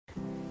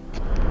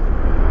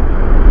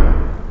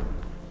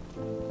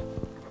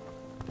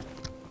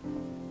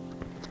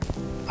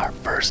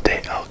first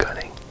day elk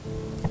hunting.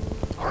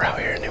 We're out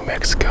here in New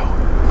Mexico,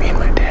 me and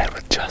my dad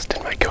with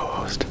Justin, my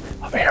co-host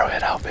of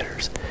Arrowhead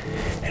Outfitters,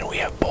 and we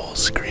have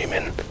bulls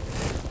screaming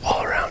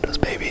all around us,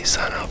 baby,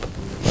 sun up.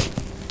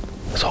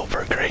 So for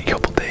a great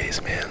couple days,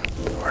 man,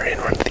 we're in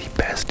one of the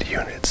best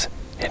units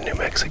in New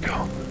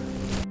Mexico.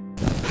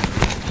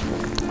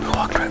 We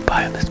walked right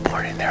by them this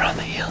morning. They're on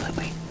the hill that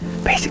we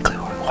basically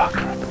where we walked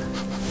from.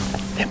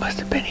 They must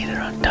have been either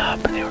on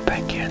top or they were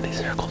back here and they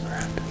circled around.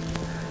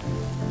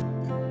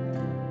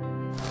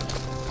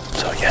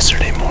 So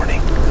yesterday morning,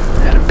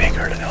 we had a big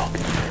herd of elk.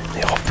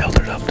 They all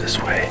filtered up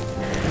this way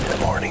in the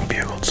morning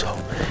bugled, so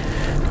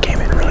we came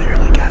in really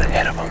early, got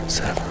ahead of them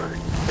instead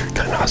of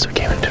cutting off, so we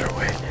came in a different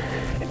way.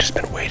 And just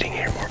been waiting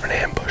here, more of an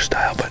ambush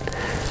style, but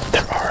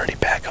they're already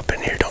back up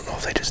in here. Don't know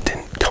if they just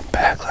didn't come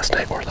back last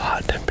night or the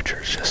hot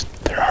temperatures, just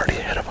they're already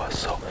ahead of us,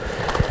 so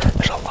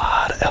there's a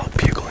lot of elk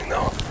bugling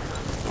though.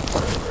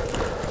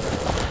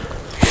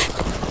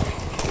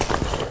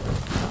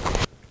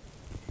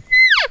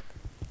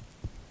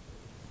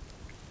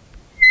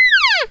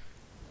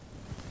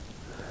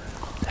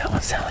 That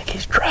one sounds like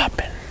he's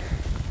dropping.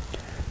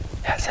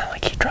 That sounds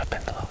like he's dropping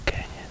the little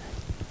canyon.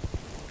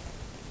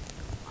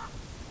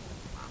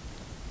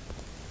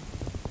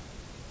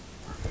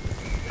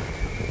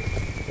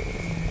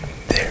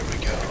 There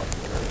we go.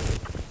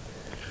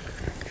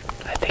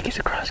 I think he's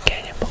across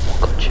canyon, but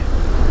we'll go check.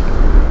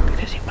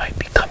 Because he might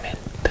be coming.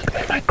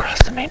 He might cross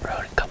the main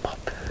road and come up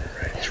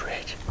this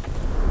ridge.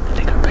 I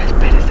think our best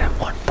bet is that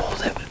one bull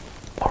that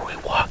where we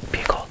walk,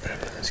 Pickle.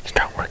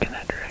 Start working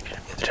that direction.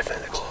 It's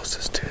definitely the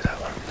closest to that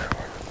one.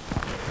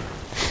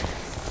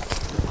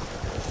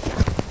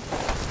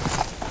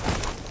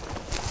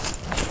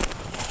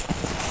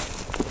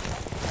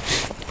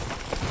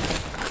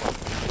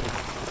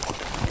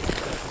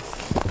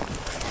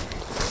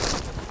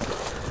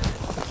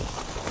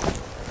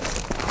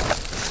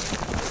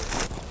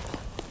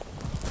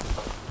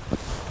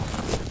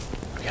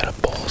 We got a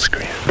bull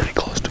screaming pretty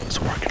close to us,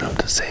 working up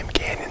the same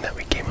canyon that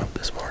we came up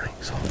this morning,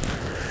 so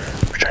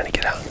we're trying to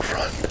get out in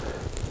front,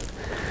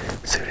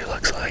 see what he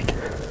looks like.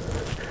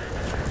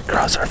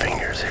 Cross our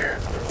fingers here.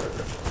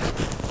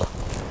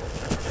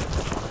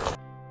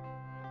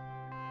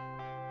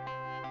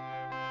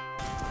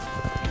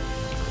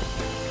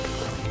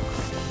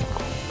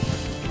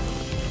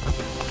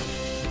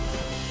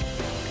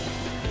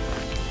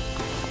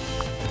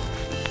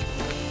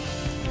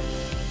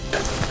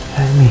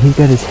 I mean, he's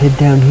got his head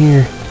down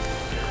here.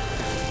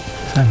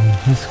 I mean,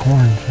 his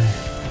horns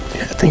are...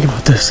 Yeah, think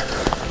about this.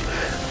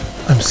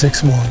 I'm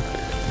 6'1".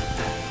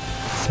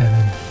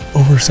 7.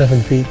 Over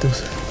 7 feet,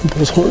 those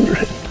bull's horns are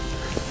in.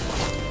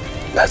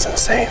 That's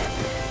insane.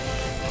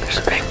 There's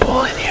a big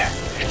bull in here.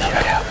 There's no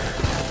doubt.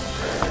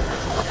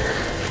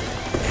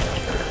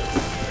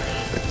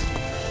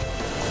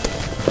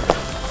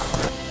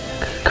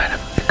 It kind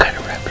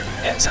of wrapped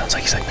around. Yeah, it sounds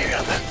like he's like maybe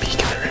on that peak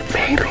and the rib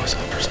bone goes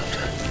up or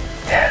something.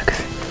 Yeah,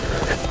 because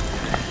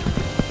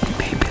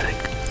maybe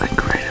like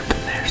right up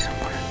in there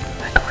somewhere,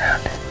 like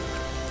around it.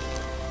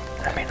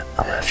 I mean,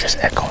 unless just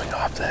echoing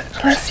off that,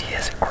 unless he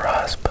is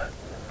across, but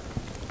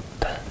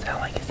doesn't sound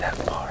like he's that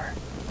far.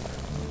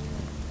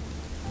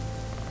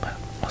 But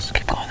let's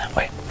keep going that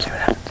way, see what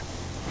happens.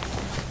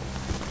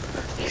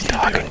 He's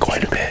talking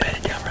quite a bit.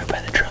 Bedded down right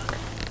by the truck.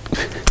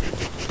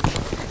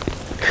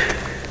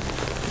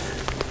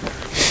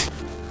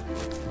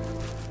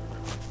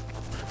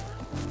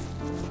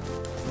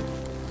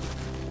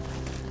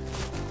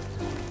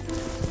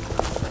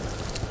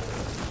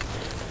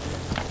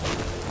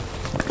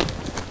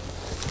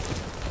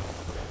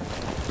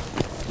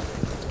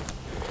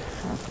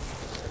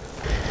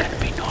 Gonna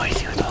be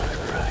noisy with all this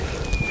variety.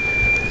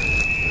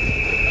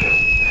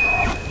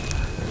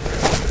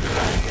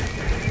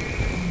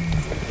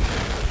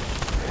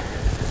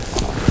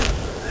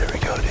 There we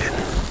go, dude.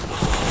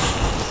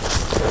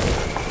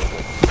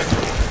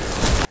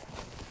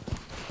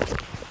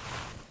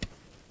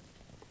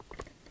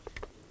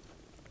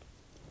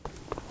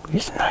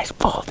 He's a nice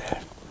bull, dude.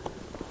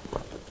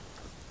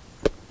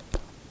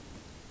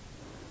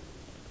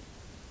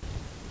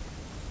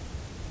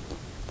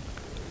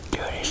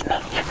 Dude, he's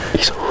not.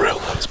 He's a real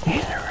nice bull.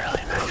 He's a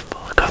really nice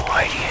bull. Look how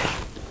wide he is.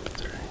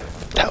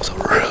 That was a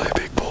really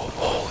big bull.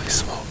 Holy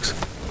smokes.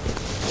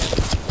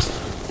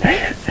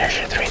 There's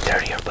your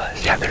 330 or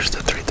buzz. Yeah, there's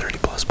the 330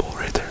 plus bull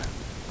right there.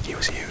 He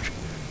was huge.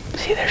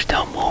 See, they're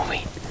still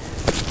moving.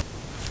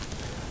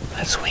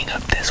 Let's swing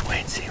up this way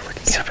and see if we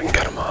can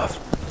cut him off.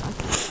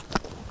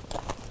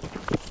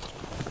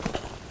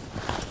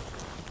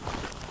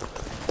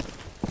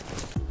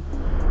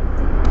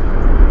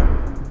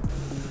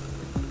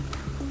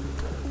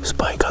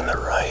 Spike on the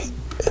right,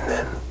 and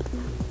then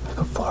like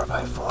a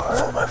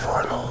 4x4.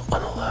 4x4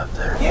 on the left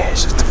there. Yeah,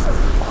 it's just a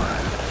 4x4.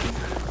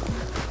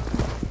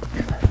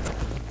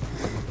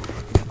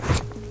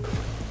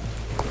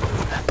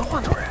 Not the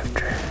ones we're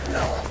after.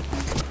 No.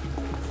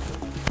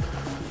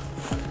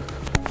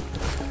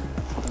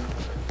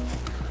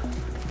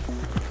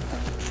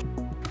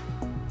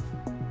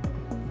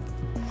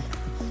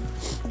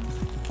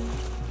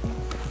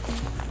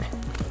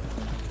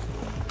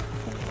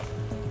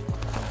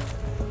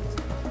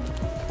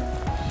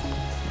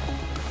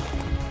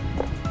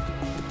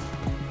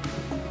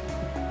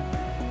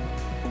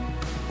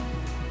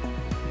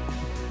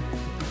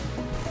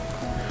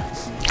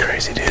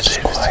 crazy, dude. It's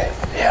quiet.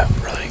 Yeah,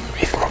 really,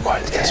 even more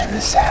quiet than yesterday. In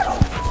the saddle.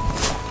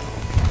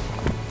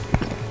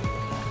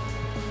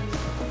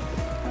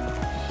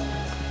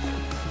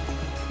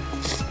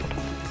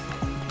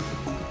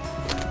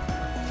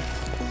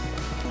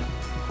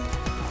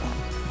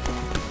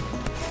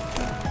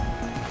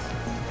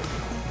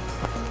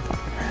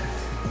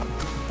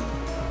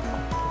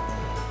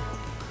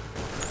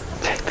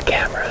 Check the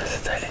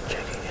cameras. I didn't check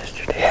it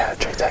yesterday. Yeah,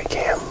 check that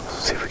cam.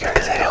 See if we got.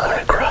 Because I don't want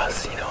to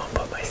cross, you know, and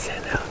put my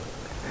scent out.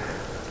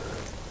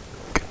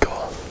 Good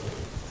call.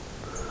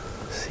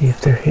 See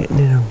if they're hitting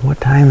it and what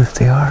time if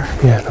they are.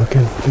 Yeah, no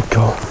kidding. Good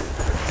call.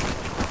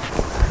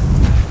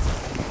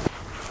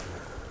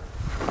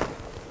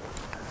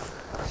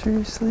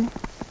 Seriously?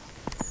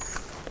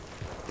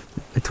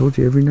 I told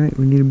you every night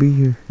we need to be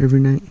here. Every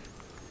night.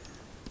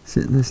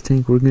 Sit in this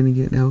tank. We're going to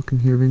get an elk in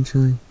here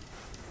eventually.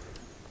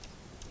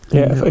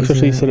 Yeah,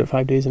 especially you sit it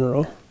 5 days in a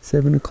row.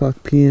 7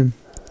 o'clock p.m.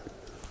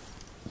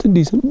 It's a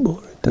decent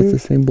bull right there. That's the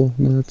same bull.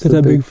 No, that's It's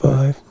that big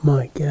 5.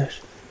 My gosh.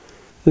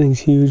 That thing's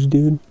huge,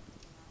 dude.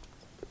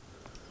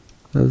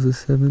 That was the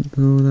 7th.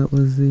 No, that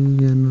was the...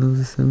 Yeah, no, that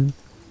was the 7th.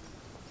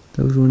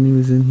 That was when he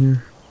was in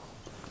here.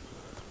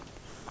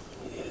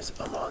 He is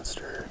a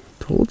monster.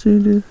 Told you,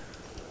 dude.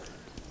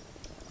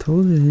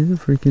 Told you, he's a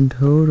freaking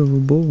toad of a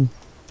bull.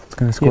 It's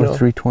gonna score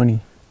 320.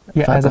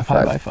 Yeah, as a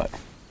 5x5.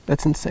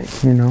 That's insane.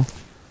 You know?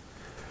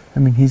 I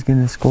mean, he's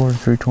gonna score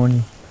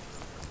 320.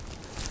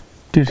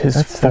 Dude,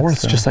 his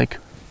fourth's just like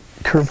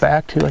curved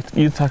back to like,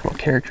 you talk about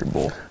character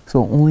bull.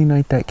 So the only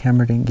night that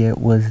camera didn't get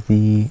was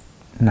the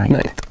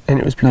 9th. And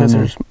it was because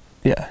there's,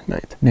 yeah,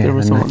 9th. Yeah, there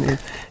was the someone there.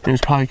 And it was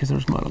probably because there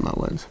was mud on that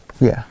lens.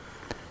 Yeah.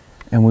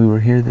 And we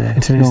were here the...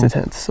 And today's the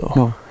 10th, so.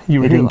 No, you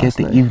were it here didn't last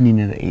get the night. evening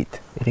of the 8th.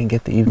 It didn't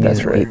get the evening That's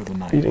of the right.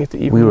 8th. You didn't get the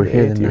evening We were of the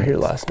here 8th. the You were 9th. here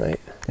last night.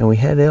 And we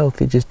had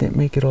elk, it just didn't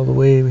make it all the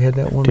way. We had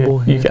that one bull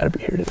Dude, here. you gotta be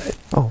here tonight.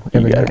 Oh,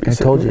 every night. I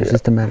told you, it's here.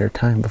 just a matter of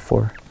time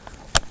before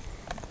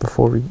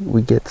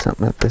we get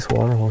something at this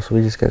water hole, so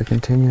we just gotta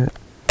continue it.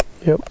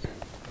 Yep.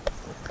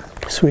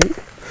 Sweet.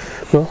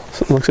 Well,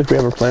 so it looks like we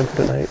have a plan for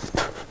tonight.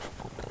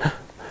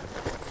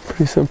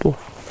 Pretty simple.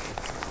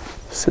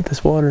 Sit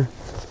this water.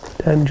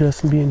 Dad and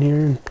Justin being here.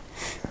 And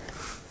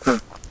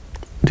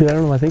dude, I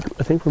don't know. I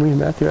think for me and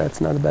Matthew, that's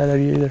not a bad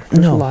idea either.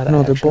 There's a lot of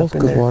they're action both up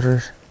in good there.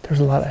 waters. There's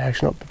a lot of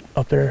action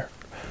up there.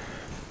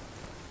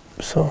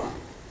 So.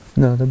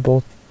 No, they're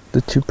both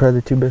probably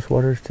the two best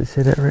waters to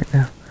sit at right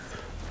now.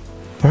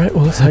 All right.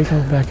 Well, let's hike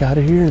on back out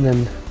of here and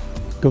then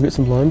go get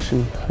some lunch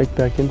and hike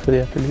back in for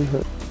the afternoon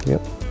hunt.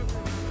 Yep.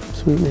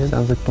 Sweet, man.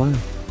 Sounds like fun.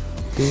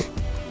 Dude.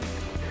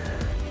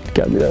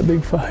 Got me that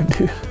big 5,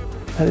 dude.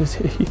 That is,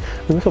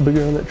 look how big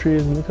around that tree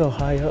is and look how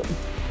high up.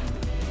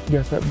 You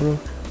got that brook.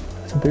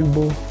 That's a big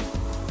bull.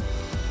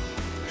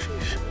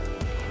 Sheesh.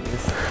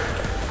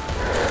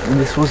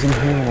 This wasn't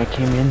here when I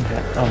came in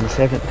on the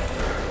 7th.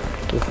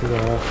 This is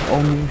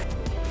only.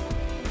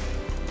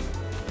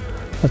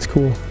 That's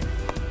cool.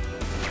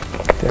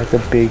 That's a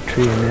big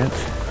tree, and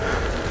that's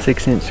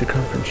 6-inch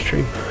circumference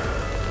tree.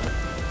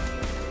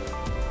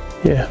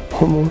 Yeah,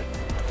 hormone.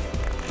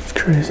 It's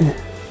crazy.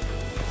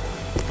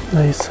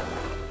 Nice.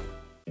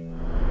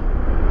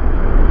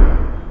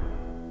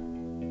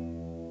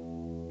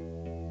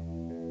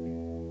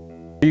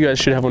 You guys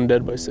should have one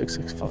dead by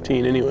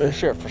 6:15 anyway. For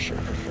sure.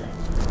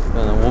 And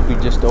then we'll be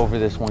just over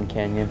this one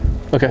canyon.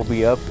 Okay. We'll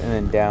be up and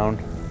then down,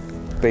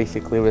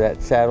 basically where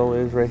that saddle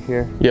is right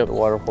here. Yep. The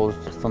water hole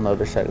is just on the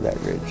other side of that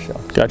ridge. So.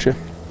 Gotcha.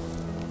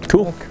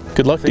 Cool.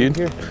 Good luck, dude.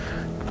 Here.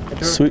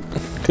 Sweet.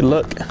 Good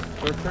luck.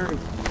 We're 30.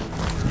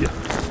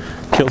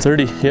 Kill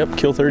 30. Yep,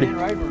 kill 30.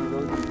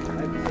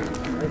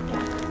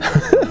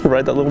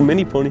 Ride that little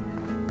mini pony.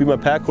 Be my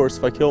pack horse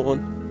if I kill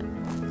one.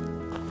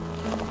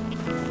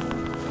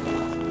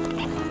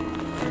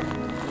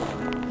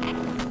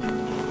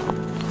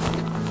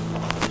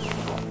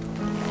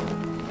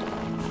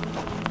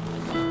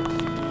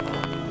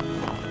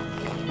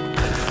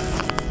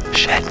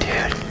 Shit,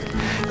 dude.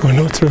 You wanna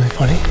know what's really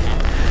funny?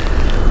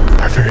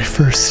 Our very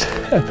first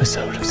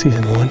episode of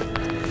season 1,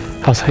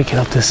 I was hiking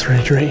up this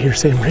ridge right here,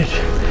 same ridge,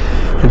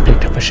 and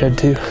picked up a shed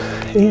too.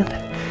 And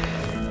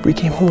we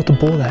came home with a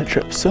bull that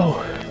trip,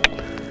 so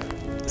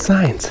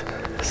signs.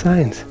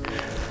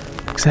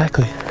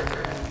 Exactly.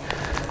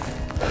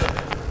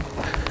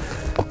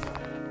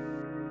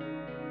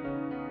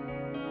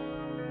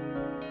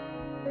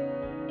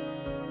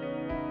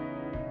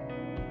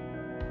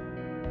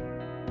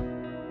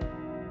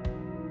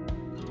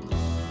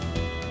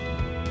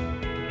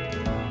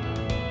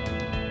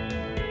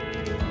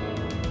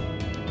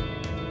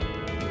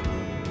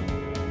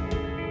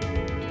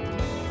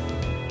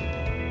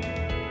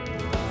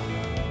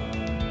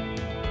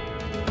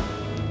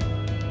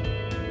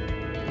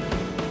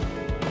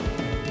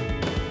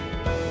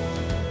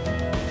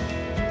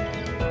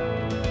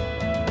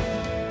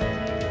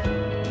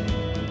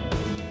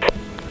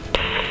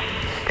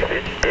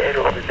 It's dead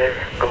over there.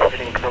 Go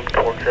ahead and come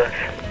towards us.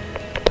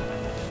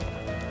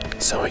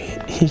 So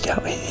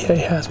he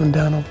has one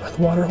down over by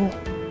the water hole.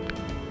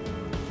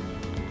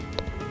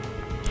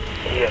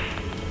 Yeah.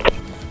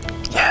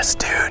 Yeah, Yes,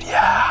 dude,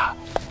 yeah.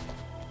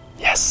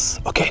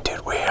 Yes. Okay,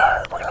 dude,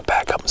 we're gonna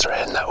back up and start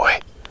heading that way.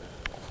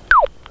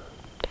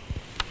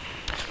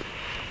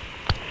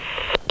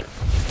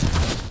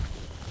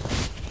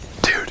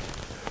 Dude,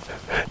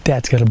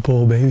 Dad's got a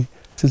bull, baby.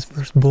 It's his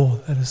first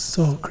bull. That is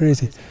so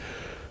crazy.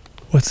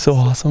 What's so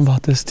awesome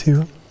about this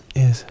too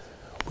is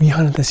we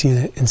hunted this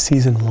unit in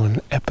season 1,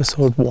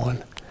 episode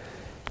 1.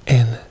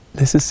 And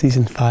this is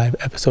season 5,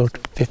 episode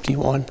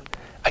 51.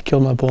 I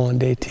killed my bull on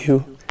day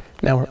 2.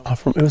 Now we're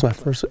off from, it was my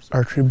first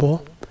archery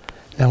bull.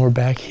 Now we're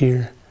back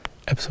here,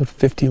 episode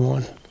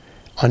 51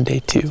 on day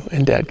 2,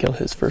 and Dad killed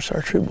his first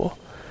archery bull.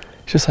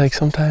 It's just like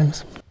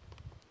sometimes,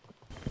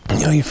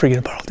 you know, you forget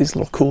about all these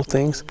little cool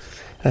things.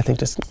 And I think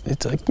just,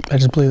 it's like, I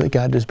just believe that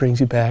God just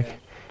brings you back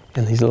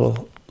in these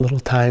little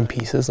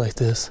timepieces like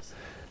this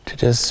to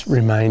just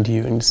remind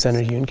you and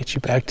center you and get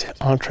you back to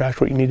on track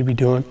to what you need to be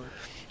doing.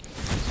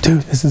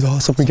 Dude, this is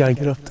awesome. We gotta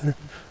get up there.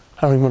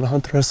 I don't even want to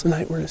hunt the rest of the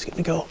night. We're just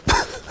gonna go.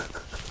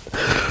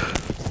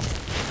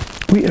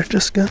 We are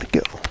just gonna go.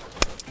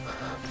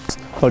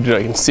 Oh, dude,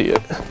 I can see it.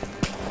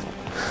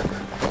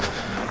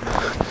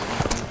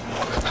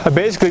 I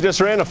basically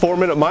just ran a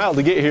 4-minute mile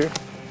to get here.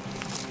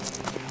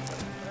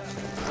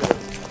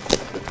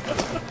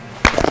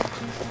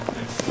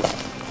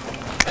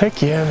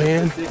 Heck yeah,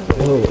 man.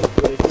 Whoa.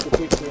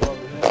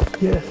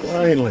 Yeah.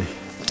 Finally.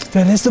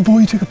 That is the bull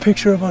you took a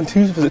picture of on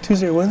Tuesday. Was it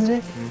Tuesday or Wednesday?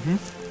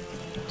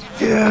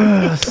 Mm-hmm.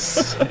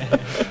 Yes.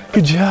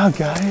 Good job,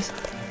 guys.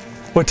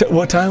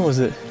 What time was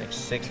it? Like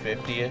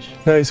 6:50-ish.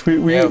 Nice.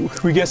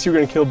 We guessed you were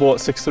gonna kill a bull at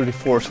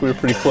 6:34, so we were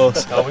pretty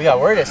close. Oh, we got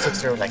worried at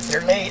 6. We're like,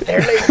 they're late.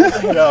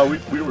 No,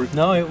 we were.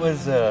 No, it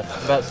was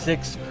about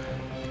 6.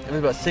 It was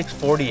about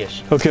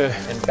 6:40-ish. Okay.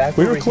 And back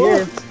We over were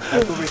close.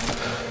 here.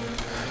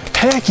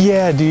 Heck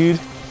yeah, dude.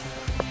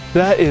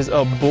 That is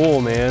a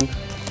bull, man.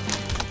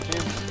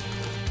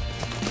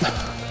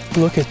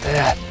 Look at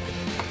that.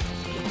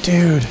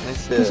 Dude.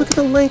 Just look at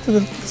the length of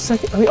the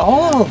second. I mean,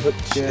 all of it.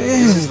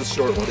 This is the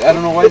short one. I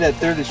don't know why that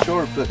third is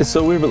short, but It's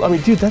so weird, but I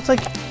mean, dude, that's like,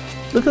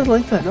 look at the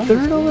length of that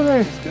third over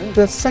there. good.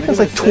 That second's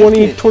Look like at that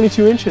 20, second.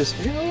 22 inches.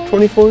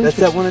 24 inches. that's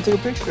that one I took a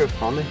picture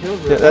of on the hill.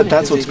 Yeah,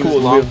 that's what's cool.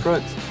 Long We-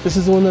 front. This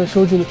is the one that I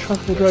showed you in the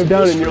truck to drive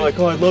down, and you're like,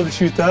 oh, I'd love to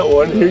shoot that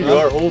one. And here you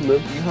are holding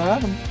them. You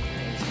had him.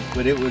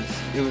 But it was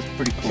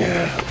pretty cool.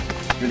 Yeah.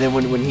 And then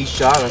when he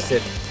shot, I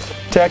said,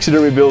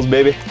 Taxidermy bills,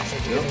 baby.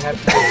 you're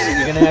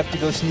gonna have to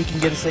go sneak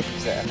and get a second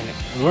set. I mean,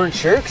 we weren't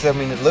sure because I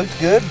mean it looked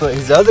good, but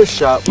his other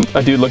shot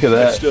Dude, look at I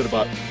that. stood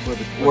about where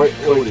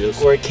the road is.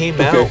 where it came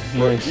Okay, out.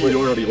 nice. He'd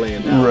already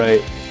laying down.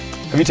 Right.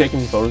 Have you taken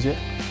these photos yet?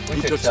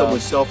 He took some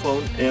with cell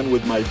phone and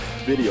with my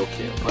video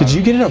camera. Did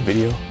you get it on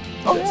video?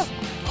 Oh yeah.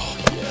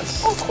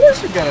 Yes. Of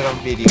course we got it on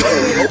video.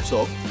 I hope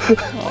so.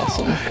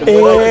 Awesome.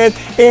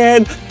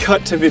 And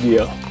cut to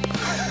video.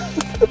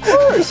 Of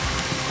course.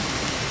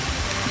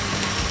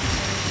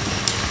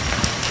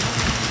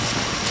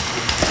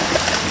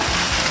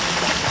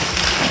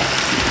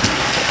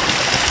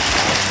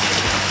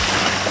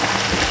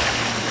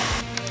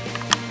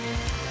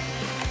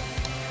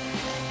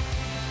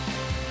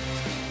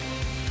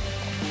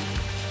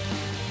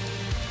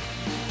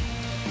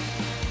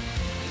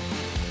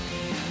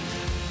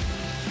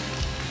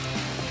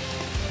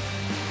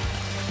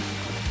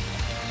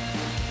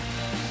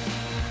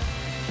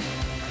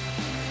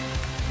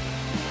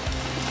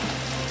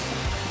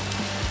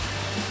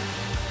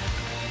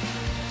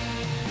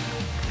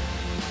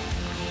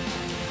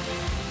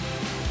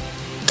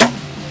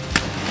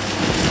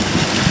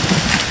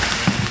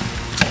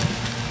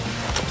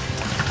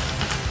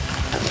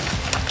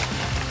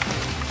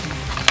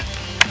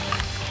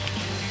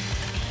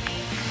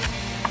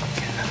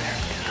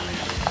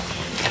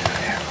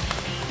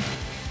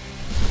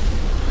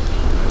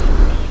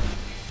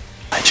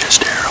 I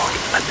just arrowed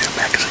a New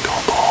Mexico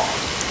bull.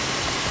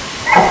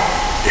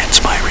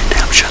 It's my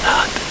redemption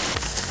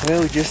hunt.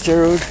 Well, we just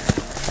arrowed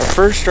our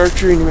first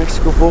archery New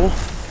Mexico bull.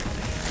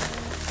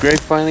 Greg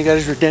finally got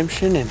his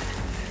redemption and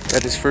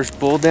got his first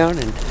bull down,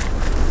 and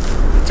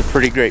it's a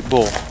pretty great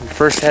bull. We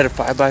first had a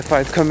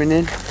 5x5 coming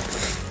in,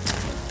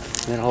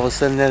 and then all of a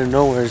sudden out of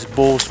nowhere his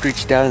bull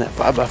screeched down and that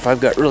 5x5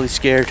 got really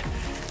scared,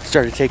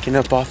 started taking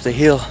up off the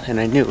hill, and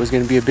I knew it was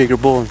going to be a bigger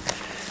bull. And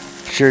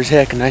sure as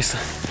heck, a nice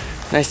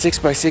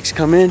 6x6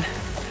 come in,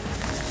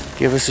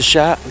 give us a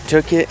shot. We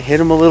took it, hit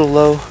him a little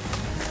low,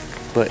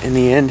 but in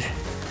the end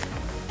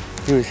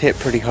he was hit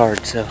pretty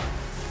hard, so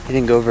he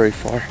didn't go very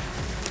far.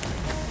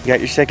 You got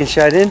your second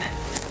shot in?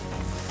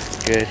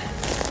 Good.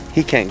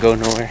 He can't go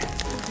nowhere.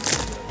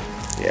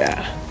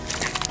 Yeah.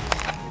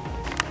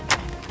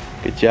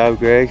 Good job,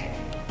 Greg.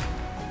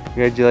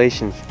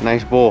 Congratulations.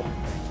 Nice bull.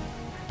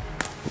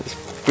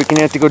 Freaking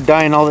have to go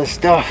dyeing all this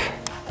stuff.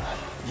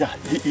 Yeah,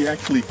 he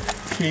actually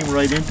came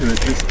right into it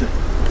just to.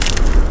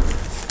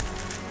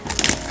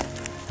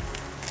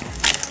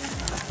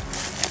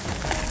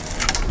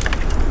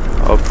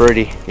 Oh,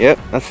 pretty. Yep,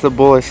 that's the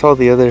bull I saw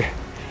the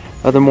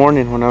other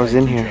morning when I was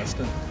in here.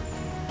 Justin.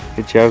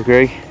 Good job,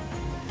 Greg.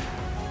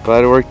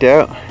 Glad it worked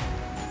out.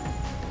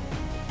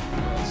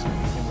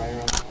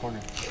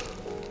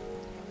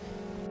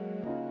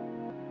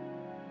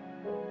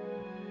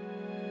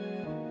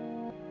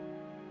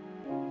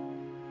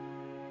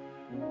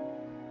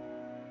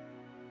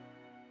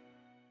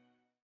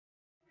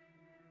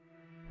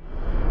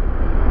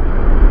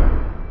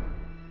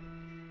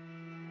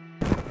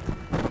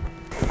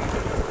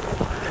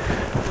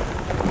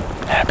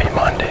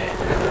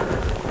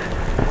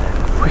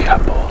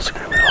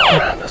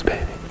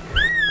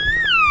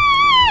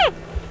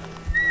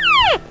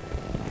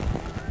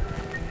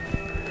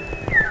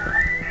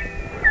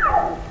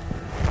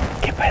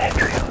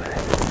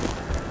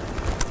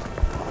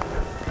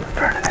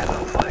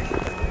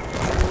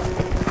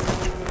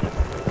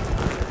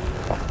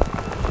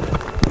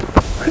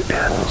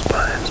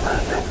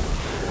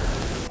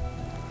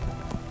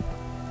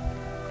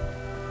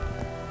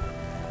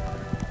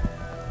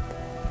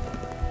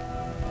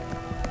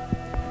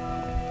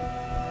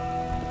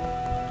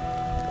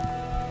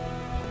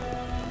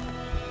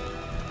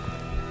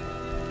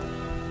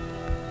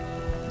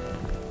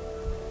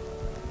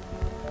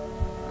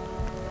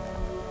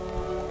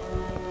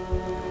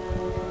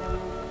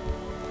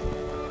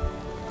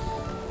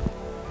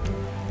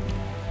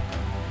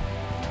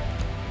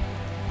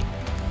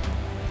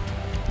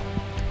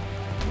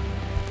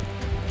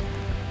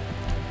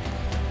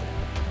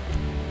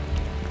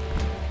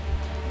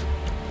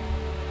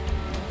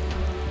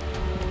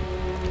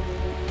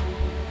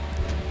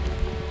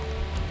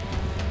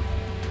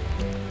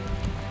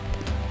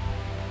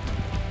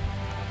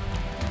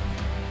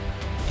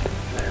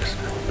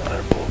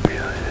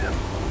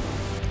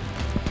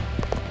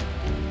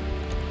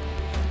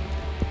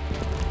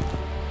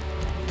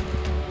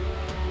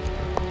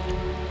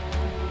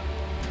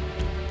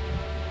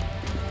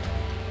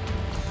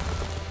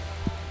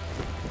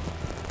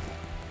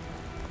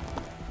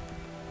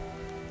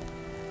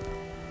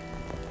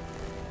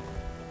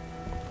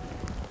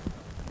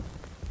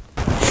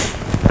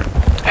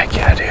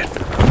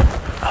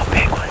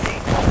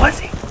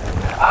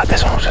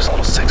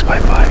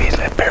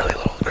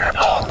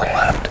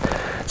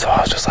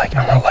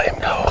 like, I'm gonna let him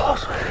go.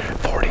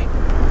 40.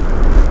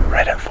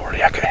 Right at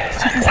 40. I could.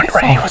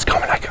 When he was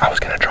coming, I was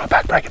gonna draw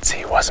back, but I could see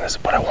he wasn't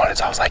what I wanted.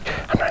 So I was like,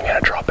 I'm not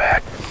gonna draw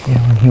back.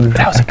 Yeah, when he was.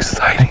 That was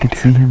exciting. I could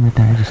see him right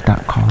there. I just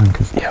stopped calling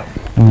because we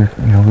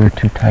were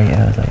too tight.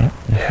 And I was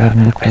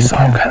like, I saw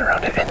him kind of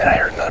around it, and then I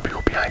heard another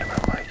people behind him.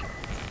 And I'm like,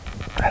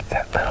 that's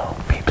that little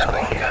peep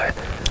squeak guy.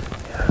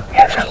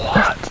 Yeah, there's a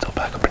lot still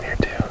back up in here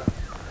too.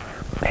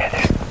 Yeah,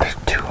 there's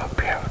two up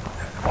here.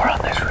 We're on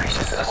this ridge.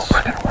 This is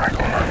what we're gonna work.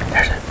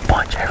 There's a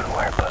bunch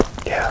everywhere, but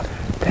yeah,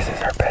 this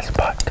is our best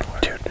spot.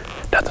 Dude,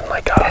 nothing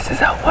like this is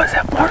how it was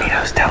that morning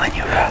I was telling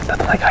you about.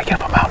 Nothing like I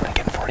get up a mountain and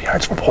getting 40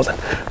 yards from bulls and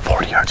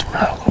 40 yards from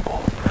an elk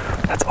bull.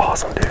 That's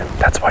awesome, dude.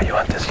 That's why you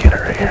want this unit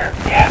right here.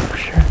 Yeah, for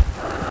sure.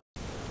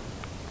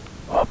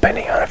 Well,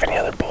 depending on if any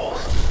other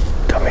bulls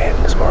come in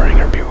this morning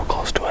or bugle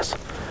close to us,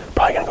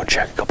 probably gonna go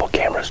check a couple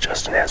cameras.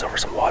 Justin has over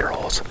some water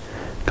holes.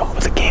 Come up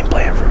with a game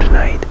plan for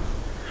tonight.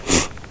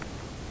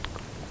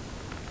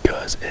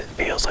 Because it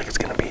feels like it's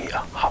gonna be a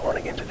hot one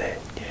again today.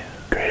 Yeah.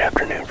 Great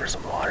afternoon for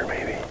some water,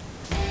 maybe.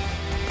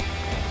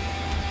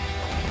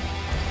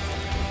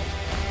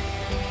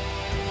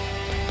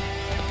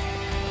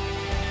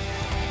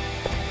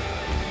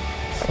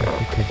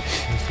 Okay,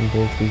 some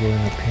bulls be going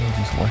up here and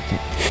just watch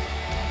it.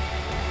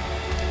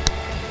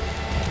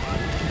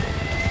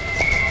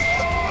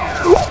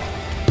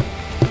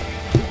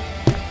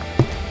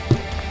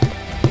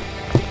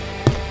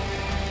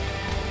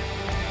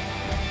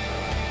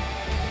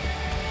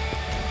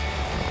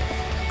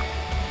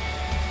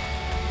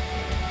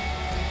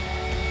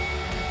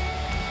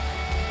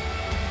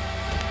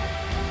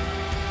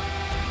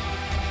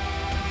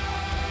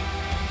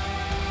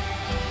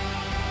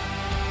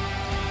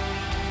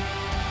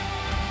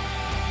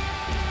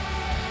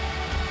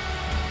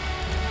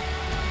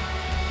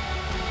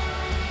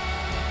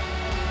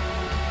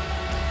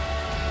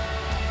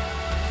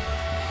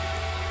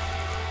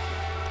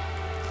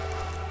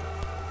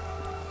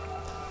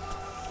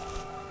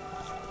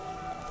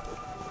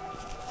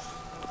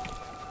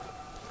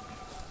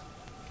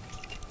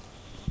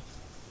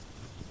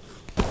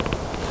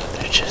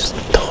 Just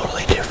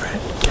totally different.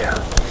 Yeah.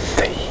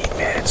 The heat,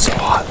 man, it's so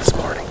hot this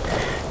morning.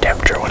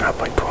 Temperature went up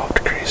like 12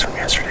 degrees from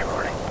yesterday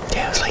morning.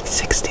 Yeah, it was like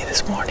 60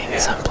 this morning in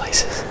some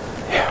places.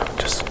 Yeah,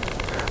 just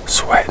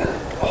sweating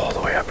all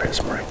the way up here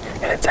this morning.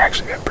 And it's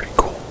actually been pretty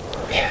cool.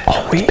 Yeah,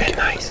 all week. It's been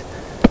nice.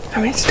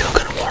 I mean, it's still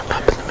gonna warm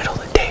up in the middle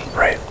of the day.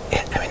 Right.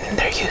 And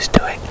they're used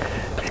to it.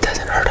 It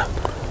doesn't hurt them.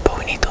 But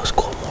we need those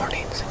cool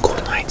mornings and cool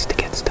nights to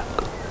get stuck.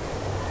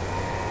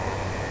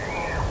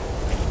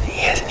 He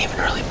hasn't even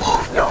really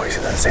moved. No, he's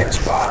in that same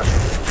spot.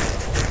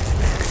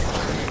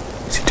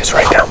 See, just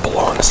right down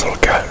below in this little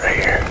cut right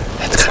here.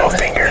 That's this little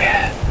finger.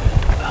 Yeah.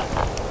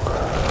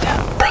 Well,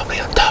 down, probably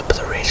on top of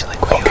the ridge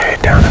like we Okay,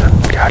 are. down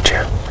in it.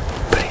 Gotcha.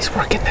 But he's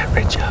working that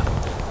ridge up.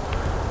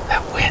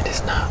 That wind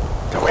is not.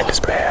 The wind is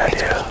bad,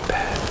 It's yeah.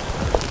 bad.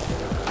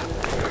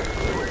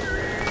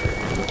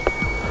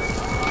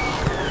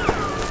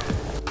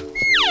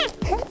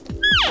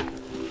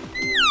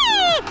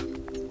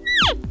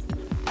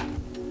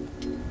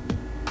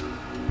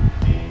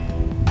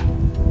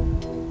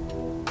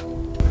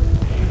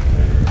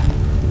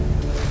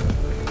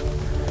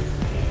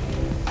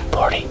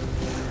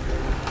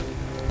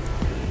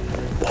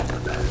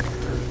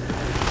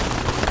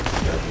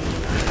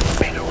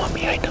 Vader want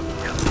behind him.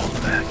 Pull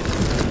it back.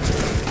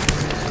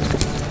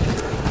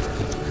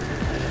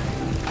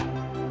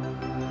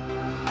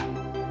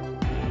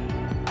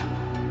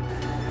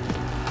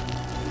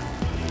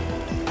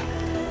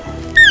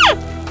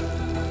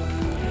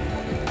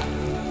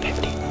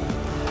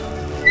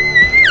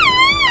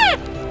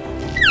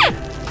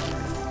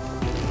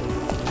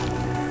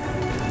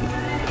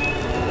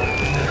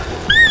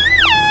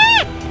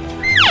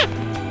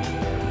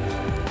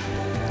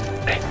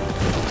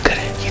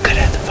 You could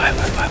have the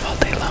 5x5 all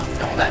day long.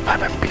 No, that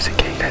 5x piece of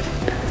cake, that,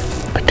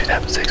 but dude,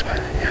 that was 6x.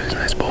 Yeah, it was a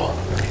nice bowl.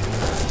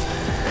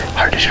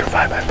 Hard to shoot a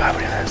 5x5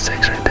 when you had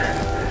 6 right there.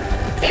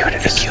 He would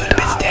have just If you would have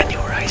been standing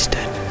where I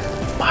stood,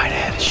 might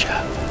have had a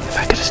shot. If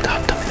I could have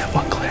stopped him in that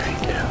one clearing.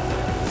 Yeah.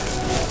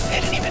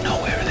 They didn't even know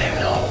we were there.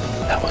 No,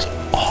 that was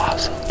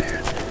awesome, dude.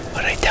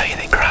 What did I tell you?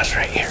 They crossed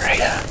right here, right?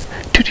 Yeah.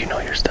 Dude, you know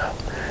your stuff.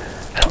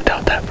 I don't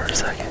doubt that for a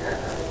second.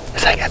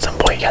 It's like at some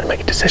point you gotta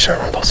make a decision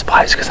on those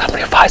 5s, because how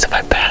many 5s have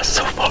I passed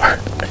so far?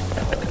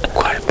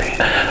 Quite a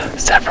bit.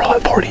 Several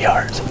at 40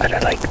 yards. I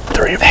did like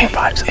 3 or 4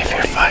 5s. If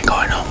you're fine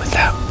going home with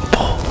that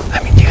bull,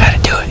 I mean, you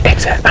gotta do it.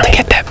 Exactly. To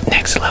get that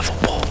next level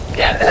bull.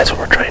 Yeah, and that's what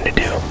we're trying to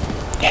do.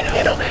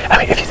 You know, I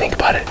mean, if you think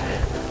about it,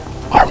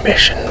 our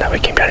mission that we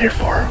came down here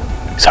for,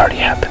 it's already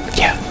happened.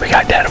 Yeah. We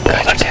got data bull.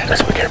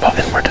 That's what we care about,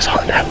 and we're just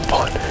hunting, having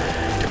fun.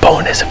 The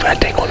bonus if we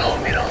had to take one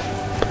home, you know.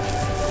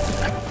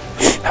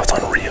 That was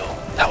unreal.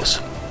 That was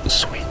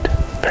sweet.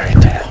 Very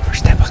bad.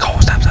 Step a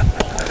couple steps up.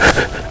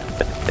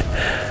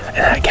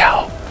 And that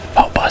cow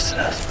out-busted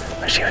us.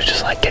 But she was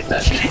just like getting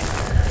us.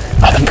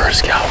 Oh, the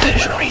first cow.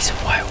 There's a reason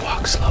why I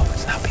walk slow.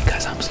 It's not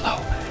because I'm slow.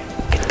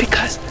 It's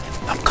because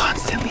I'm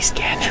constantly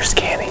scanning. You're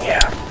scanning,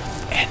 yeah.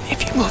 And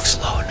if you move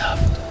slow enough,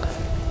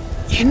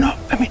 you know,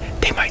 I mean,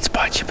 they might spot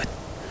spot you, but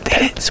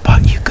they didn't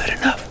spot you good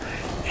enough.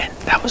 And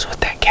that was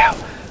with that cow.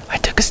 I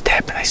took a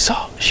step and I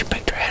saw she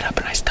picked her head up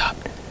and I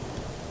stopped.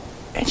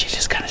 And she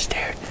just kind of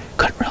stared.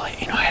 Couldn't really,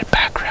 you know, I had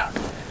background.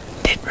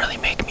 Didn't really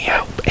make me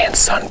out. And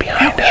sun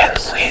behind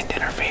us. We had the wind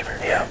in our favor.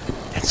 Yeah.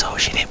 And so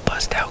she didn't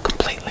bust out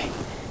completely.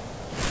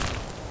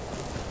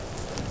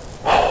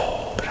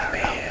 Oh, but I don't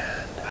know.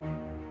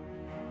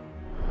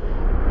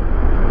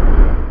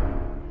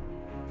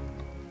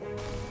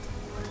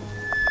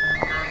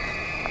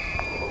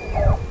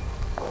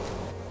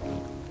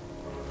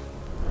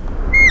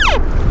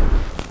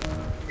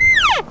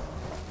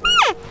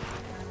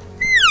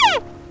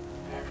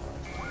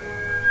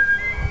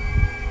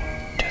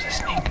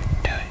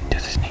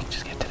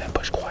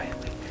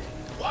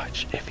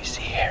 If you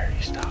see hair,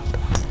 you stop.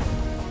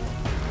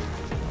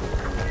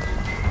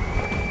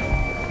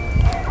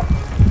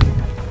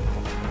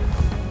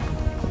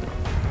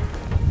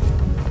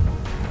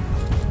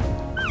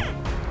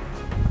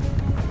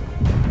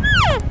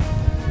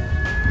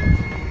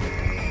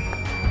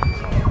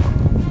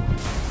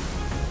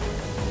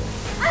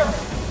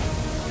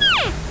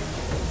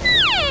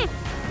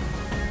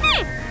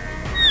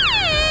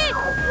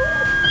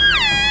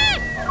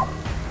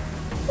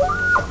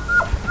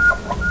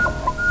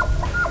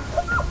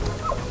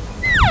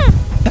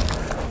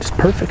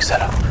 Perfect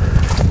setup.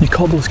 You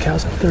called those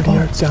cows at 30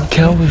 yards down.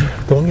 Cow was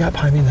the one got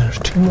behind me, and then there's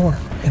two more.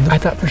 And I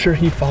thought for sure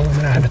he'd follow me.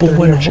 And I had a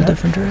 30-yard shot.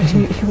 Different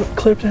direction. He went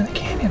clear to the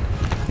canyon.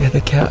 Yeah,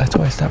 the cow. That's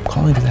why I stopped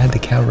calling, because I had the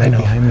cow right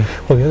behind me.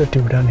 Well, the other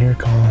two were down here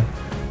calling,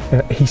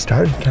 and he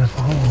started kind of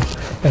following.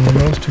 And then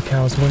those two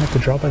cows went up the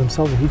draw by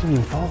themselves, and he didn't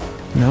even follow.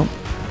 Nope.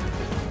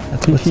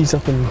 He's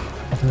up in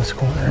this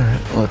corner. All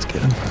right, well, let's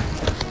get him.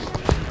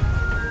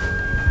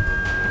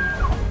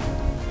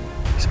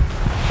 He's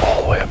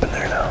all the way up in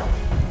there now.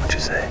 What'd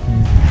you say?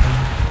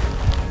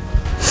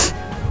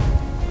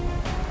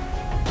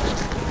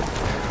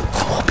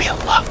 We'll be a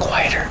lot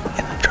quieter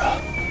in the draw.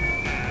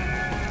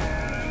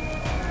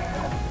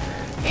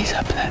 He's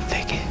up in that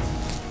thicket.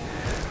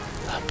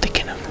 I'm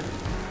thinking of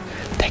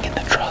taking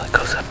the draw that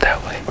goes up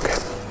that way. Okay.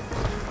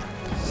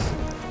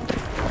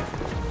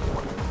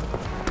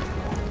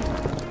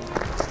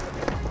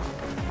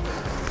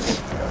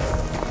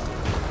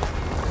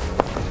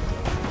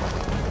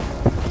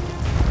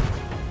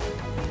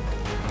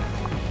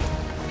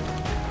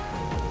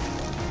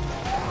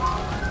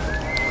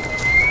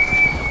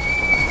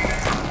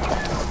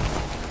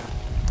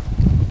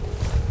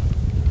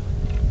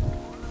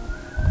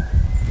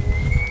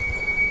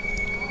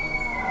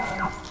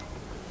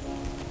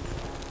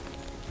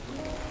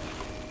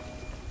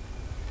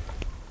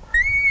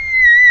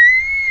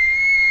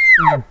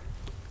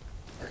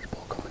 There's a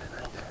bull coming in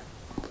right there.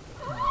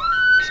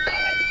 He's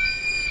coming.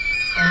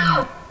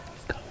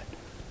 He's coming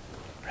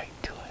right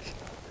to us.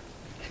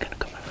 He's gonna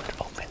come out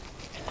and open,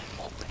 and then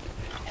open,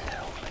 and then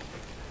open.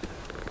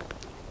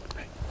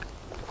 Right.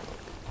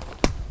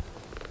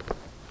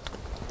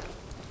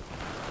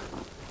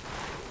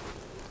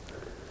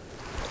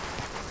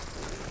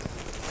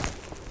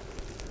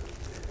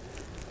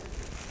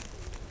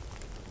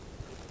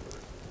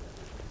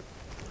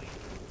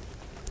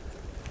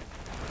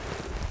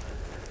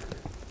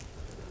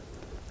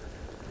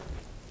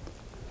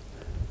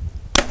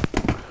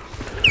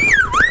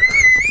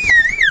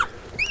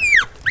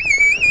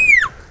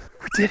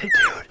 Did it,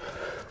 dude.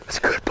 That's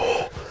a good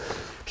bull.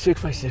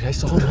 I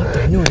saw him up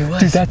there. I knew he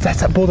was. Dude, that's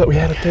that bull that we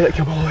had up there that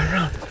came all the way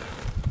around.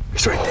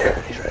 He's right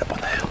there. He's right up on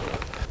the hill.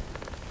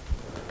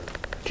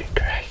 Dude,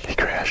 he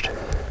crashed.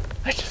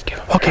 Let's just give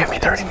him. Oh, give me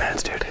 30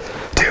 minutes, dude.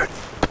 Dude.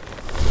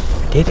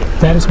 Did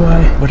it? That is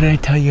why. What did I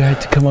tell you? I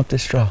had to come up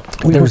this draw.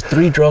 There was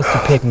 3 draws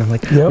to pick, and I'm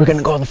like, we're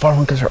gonna go on the far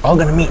one because they're all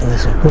gonna meet in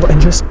this one. Well,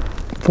 and just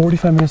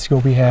 45 minutes ago,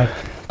 we had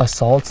a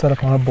solid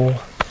setup on a bull,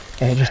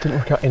 and it just didn't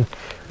work out. And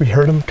we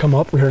heard him come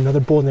up. We heard another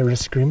bull, and they were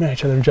just screaming at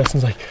each other. And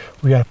Justin's like,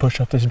 "We got to push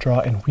up this draw,"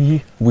 and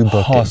we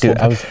booked it, dude.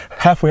 I was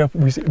halfway up. I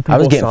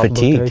was getting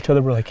fatigued. At each other,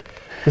 we're like,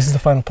 "This is the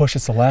final push.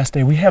 It's the last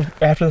day. We have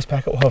after this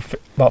packet, we'll have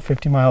about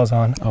 50 miles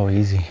on." Oh,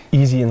 easy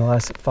in the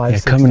last 5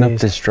 6 coming days. up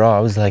this draw, I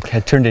was like, I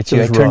turned at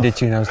you, and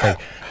I was like,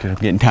 dude, I'm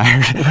getting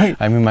tired. Right.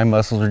 I mean, my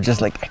muscles were just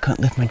like, I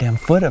couldn't lift my damn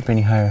foot up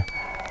any higher.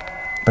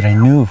 But I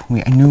knew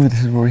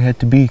this is where we had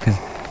to be, because,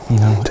 you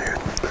know, dude,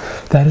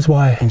 that is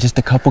why. And just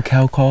a couple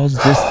cow calls,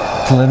 just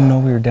to let him know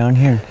we were down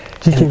here.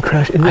 He can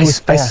crash. And I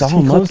saw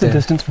him he up closed there. the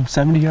distance from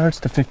 70 yards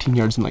to 15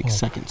 yards in like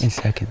seconds. In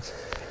seconds.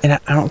 And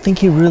I don't think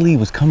he really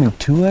was coming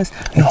to us.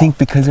 I think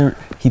because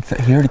he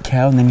heard a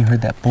cow and then he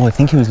heard that bull. I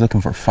think he was looking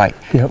for a fight.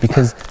 Yep.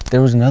 Because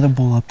there was another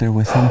bull up there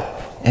with him,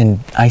 and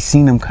I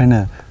seen him kind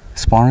of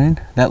sparring.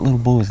 That little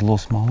bull was a little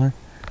smaller,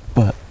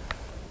 but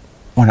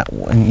when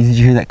did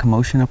you hear that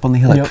commotion up on the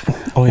hill? Like,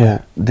 oh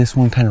yeah. This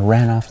one kind of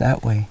ran off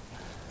that way.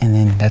 And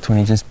then that's when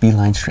he just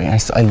beeline straight.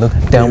 I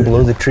looked down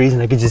below the trees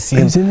and I could just see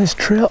him. He's in this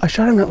trail. I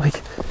shot him at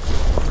like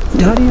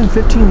not even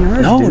 15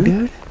 yards. No,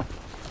 dude.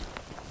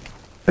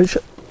 I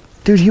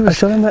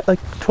shot him at like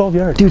 12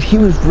 yards. Dude, he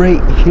was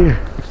right here.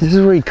 This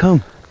is where he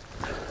come.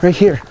 Right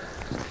here.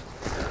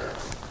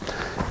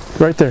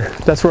 Right there.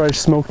 That's where I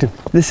smoked him.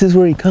 This is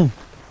where he come.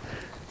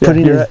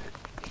 Yeah,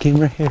 Came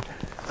right here.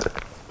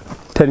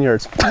 10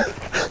 yards.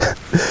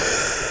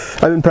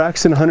 I've been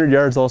practicing 100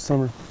 yards all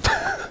summer.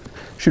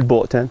 Shoot a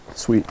bull at 10.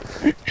 Sweet.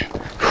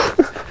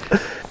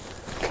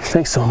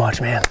 Thanks so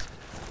much, man.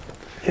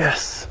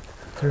 Yes.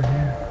 They're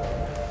here.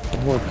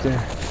 Oh, up there.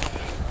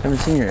 Haven't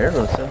seen your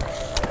arrows, though.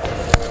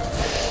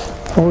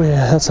 Oh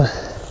yeah, there's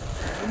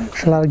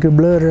a lot of good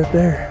blood right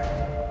there.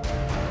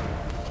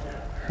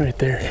 Right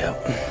there.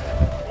 Yep.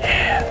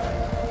 Yeah.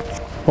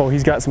 Oh,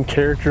 he's got some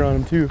character on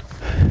him too.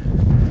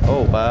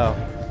 Oh, wow.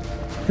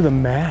 Look at the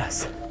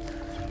mass.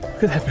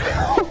 Look at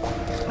that.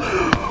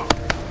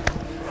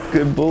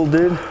 Good bull,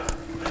 dude.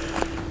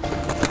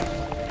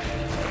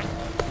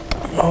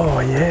 Oh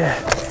yeah.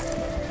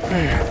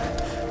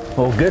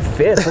 Oh, good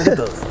fits. Look at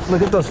those.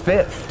 Look at those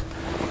fits.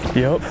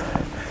 Yep.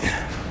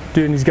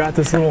 Dude, and he's got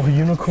this little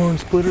unicorn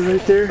splitter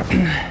right there.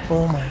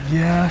 Oh my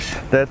gosh.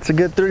 That's a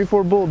good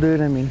 34 bull,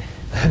 dude. I mean,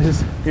 That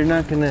is, you're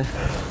not gonna.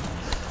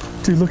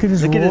 dude, look at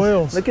his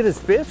royals. Look at his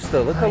fifths,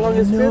 though. Look how long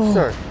his know. fifths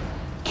are.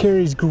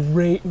 Carries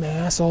great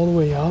mass all the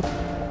way up.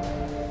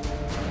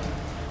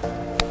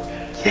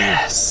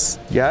 Yes.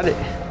 Got it.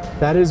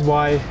 That is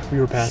why we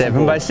were passing.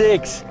 7 by bulls.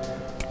 6.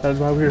 That is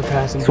why we were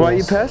passing. That's why you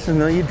bulls. passed him,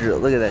 though. You drill.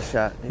 Look at that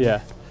shot.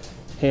 Yeah.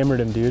 Hammered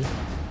him, dude.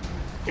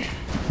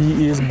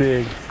 He is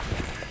big.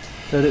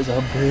 That is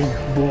a big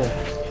bull.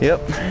 Yep.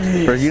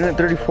 For unit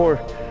 34.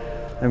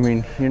 I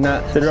mean, you're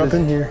not. They're up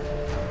in here.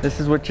 This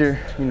is what you're,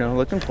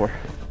 looking for.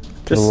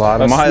 Just a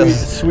lot of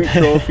miles. Sweet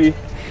trophy.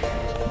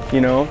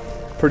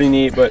 Pretty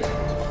neat. But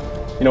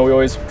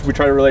we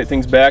try to relate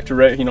things back to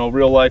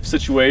real life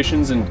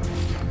situations, and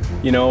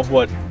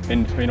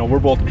we're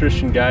both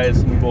Christian guys,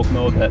 and we both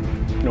know that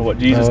what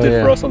Jesus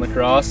did for us on the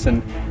cross,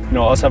 and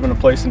us having a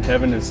place in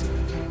heaven is.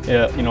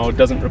 Yeah, it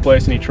doesn't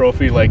replace any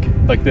trophy like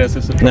this.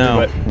 It's a trophy, No,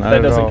 but not that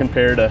at doesn't all.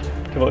 compare to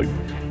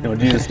what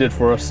Jesus did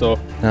for us. So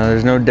No,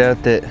 there's no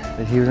doubt that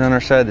he was on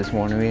our side this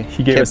morning.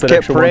 He gave us that kept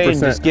extra praying, 1%.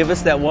 just give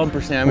us that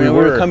 1%. I mean, We we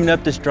were were. coming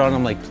up this draw, and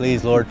I'm like,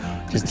 please, Lord,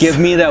 just give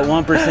me that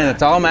 1%.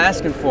 That's all I'm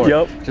asking for.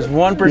 Yep. Just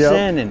 1%. Yep.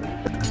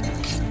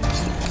 And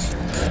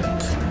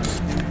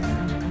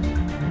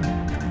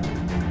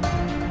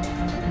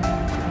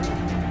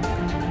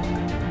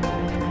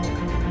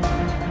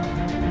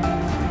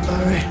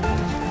all right,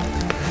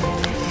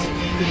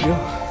 good to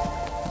go.